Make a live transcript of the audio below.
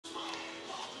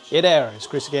Hey there, it's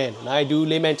Chris again, and I do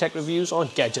layman tech reviews on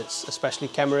gadgets, especially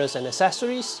cameras and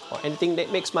accessories, or anything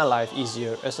that makes my life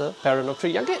easier as a parent of 3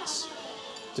 young kids.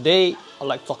 Today, I'd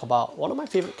like to talk about one of my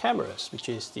favorite cameras, which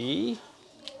is the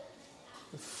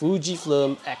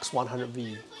Fujifilm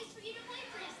X100V.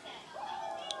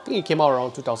 I think it came out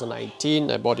around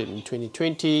 2019, I bought it in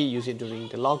 2020, used it during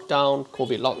the lockdown,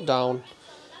 COVID lockdown,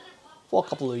 for a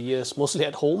couple of years, mostly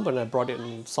at home, but I brought it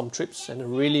on some trips, and I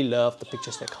really love the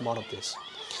pictures that come out of this.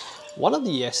 One of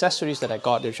the accessories that I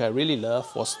got, which I really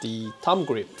love, was the thumb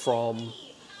grip from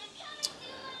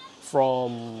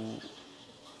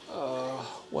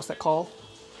what's that called?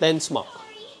 Lensmark.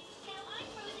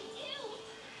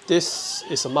 This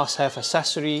is a must-have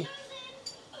accessory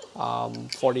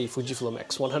for the Fujifilm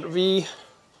X100V.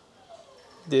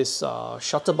 This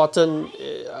shutter button,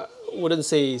 I wouldn't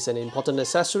say it's an important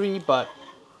accessory, but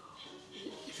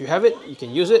if you have it, you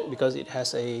can use it because it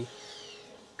has a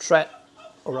thread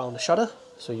around the shutter,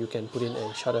 so you can put in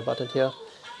a shutter button here.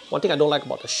 One thing I don't like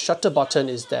about the shutter button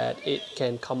is that it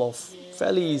can come off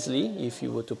fairly easily. If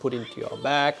you were to put it into your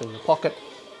bag or your pocket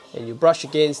and you brush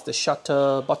against the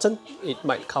shutter button, it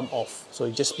might come off. So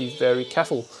you just be very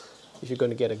careful. If you're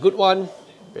going to get a good one,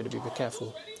 better be very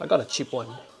careful. I got a cheap one,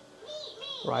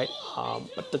 right?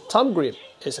 But the thumb grip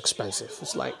is expensive.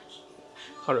 It's like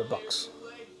 $100 bucks,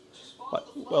 but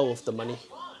well worth the money.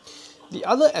 The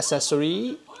other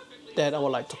accessory that I would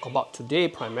like to talk about today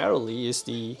primarily is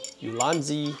the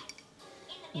Ulanzi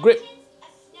grip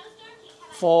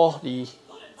for the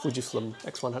Fujifilm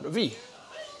X100V.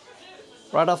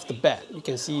 Right off the bat, you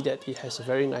can see that it has a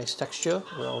very nice texture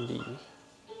around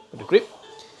the grip,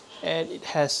 and it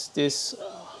has this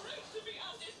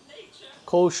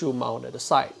cold shoe mount at the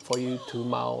side for you to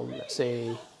mount, let's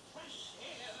say,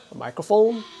 a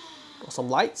microphone or some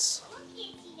lights.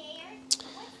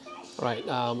 Right,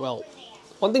 well,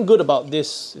 one thing good about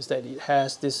this is that it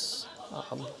has this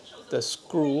the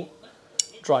screw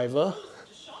driver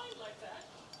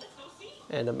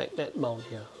and a magnet mount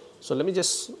here. So let me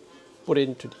just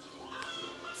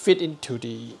fit into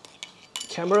the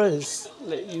camera and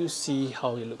let you see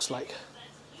how it looks like.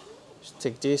 Just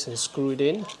take this and screw it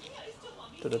in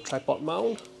to the tripod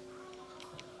mount,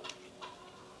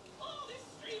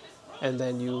 and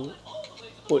then you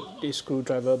put the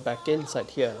screwdriver back inside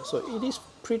here. So it is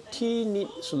pretty neat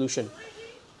solution.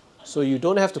 So you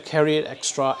don't have to carry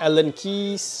extra Allen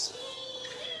keys.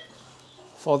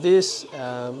 For this,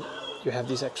 you have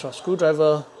this extra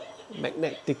screwdriver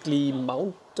magnetically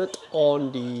mounted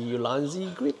on the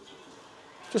Ulanzi grip.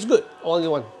 Just good, all in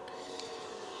one.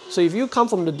 So if you come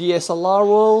from the DSLR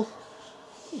world,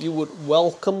 you would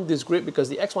welcome this grip because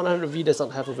the X100V does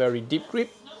not have a very deep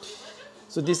grip.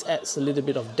 So this adds a little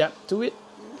bit of depth to it,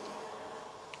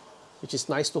 which is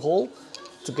nice to hold.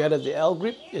 Together, the L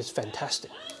grip is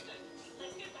fantastic.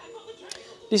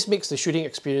 This makes the shooting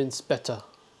experience better.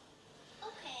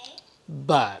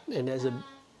 But, and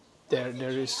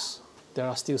there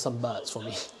are still some buts for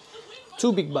me.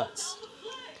 2 big buts.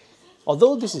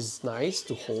 Although this is nice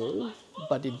to hold,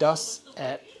 but it does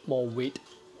add more weight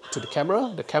to the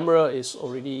camera. The camera is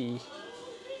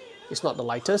it's not the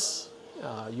lightest.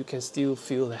 You can still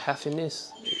feel the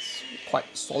heaviness. It's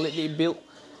quite solidly built.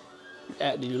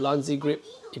 Add the Ulanzi grip,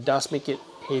 it does make it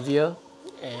heavier,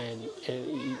 and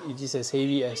it is as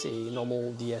heavy as a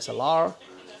normal DSLR.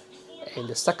 And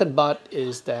the second but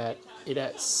is that it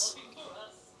adds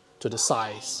to the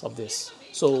size of this.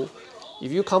 So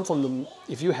if you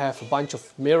have a bunch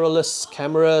of mirrorless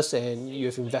cameras and you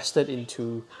have invested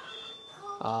into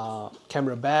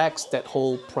camera bags that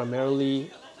hold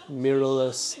primarily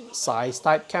mirrorless size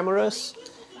type cameras,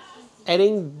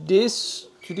 adding this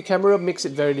to the camera makes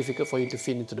it very difficult for you to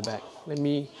fit into the bag. Let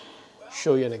me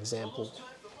show you an example.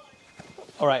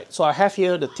 Alright, so I have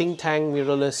here the Think Tank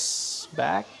mirrorless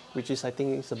bag, which is, I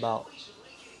think it's about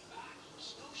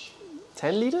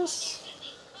 10 liters?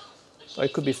 Or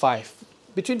it could be 5.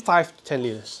 Between 5 to 10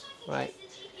 liters, right?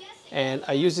 And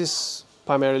I use this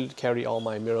primarily to carry all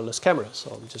my mirrorless cameras.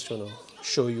 So I'm just going to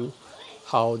show you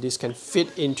how this can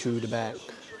fit into the bag.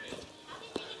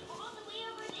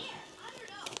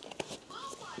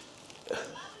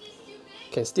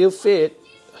 Can still fit,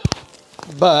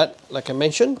 but like I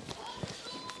mentioned,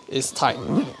 it's tight.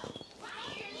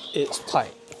 It's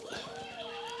tight,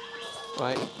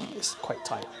 right? It's quite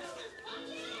tight.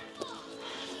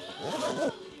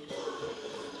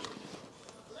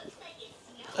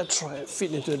 Let's try it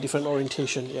fit into a different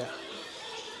orientation. Yeah,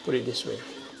 put it this way.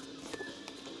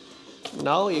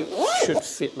 Now it should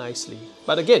fit nicely,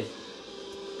 but again,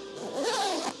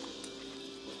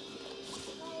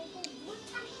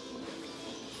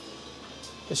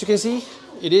 as you can see,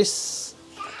 it is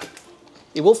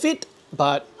It will fit,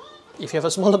 but if you have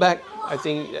a smaller bag, I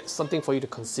think that's something for you to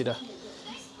consider.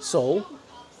 So,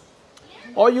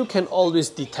 or you can always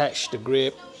detach the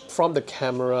grip from the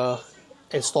camera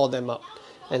and store them up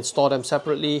and store them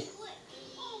separately.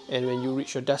 And when you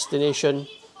reach your destination,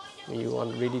 when you are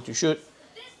ready to shoot,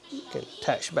 you can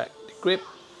attach back the grip.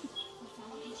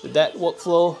 That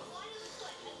workflow,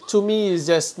 to me, is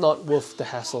just not worth the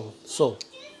hassle. So,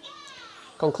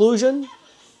 conclusion,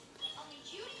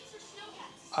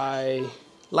 I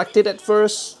liked it at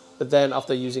first, but then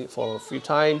after using it for a few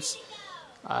times,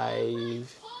 I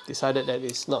decided that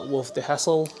it's not worth the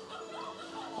hassle.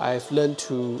 I've learned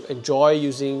to enjoy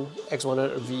using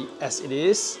X100V as it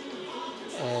is,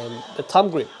 and the thumb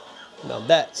grip, now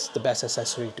that's the best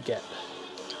accessory to get.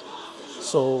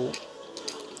 So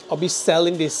I'll be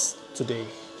selling this today.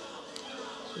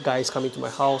 The guy is coming to my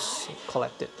house to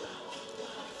collect it.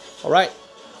 Alright,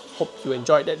 hope you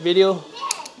enjoyed that video.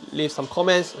 Leave some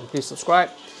comments and please subscribe.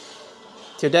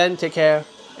 Till then, take care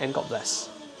and God bless.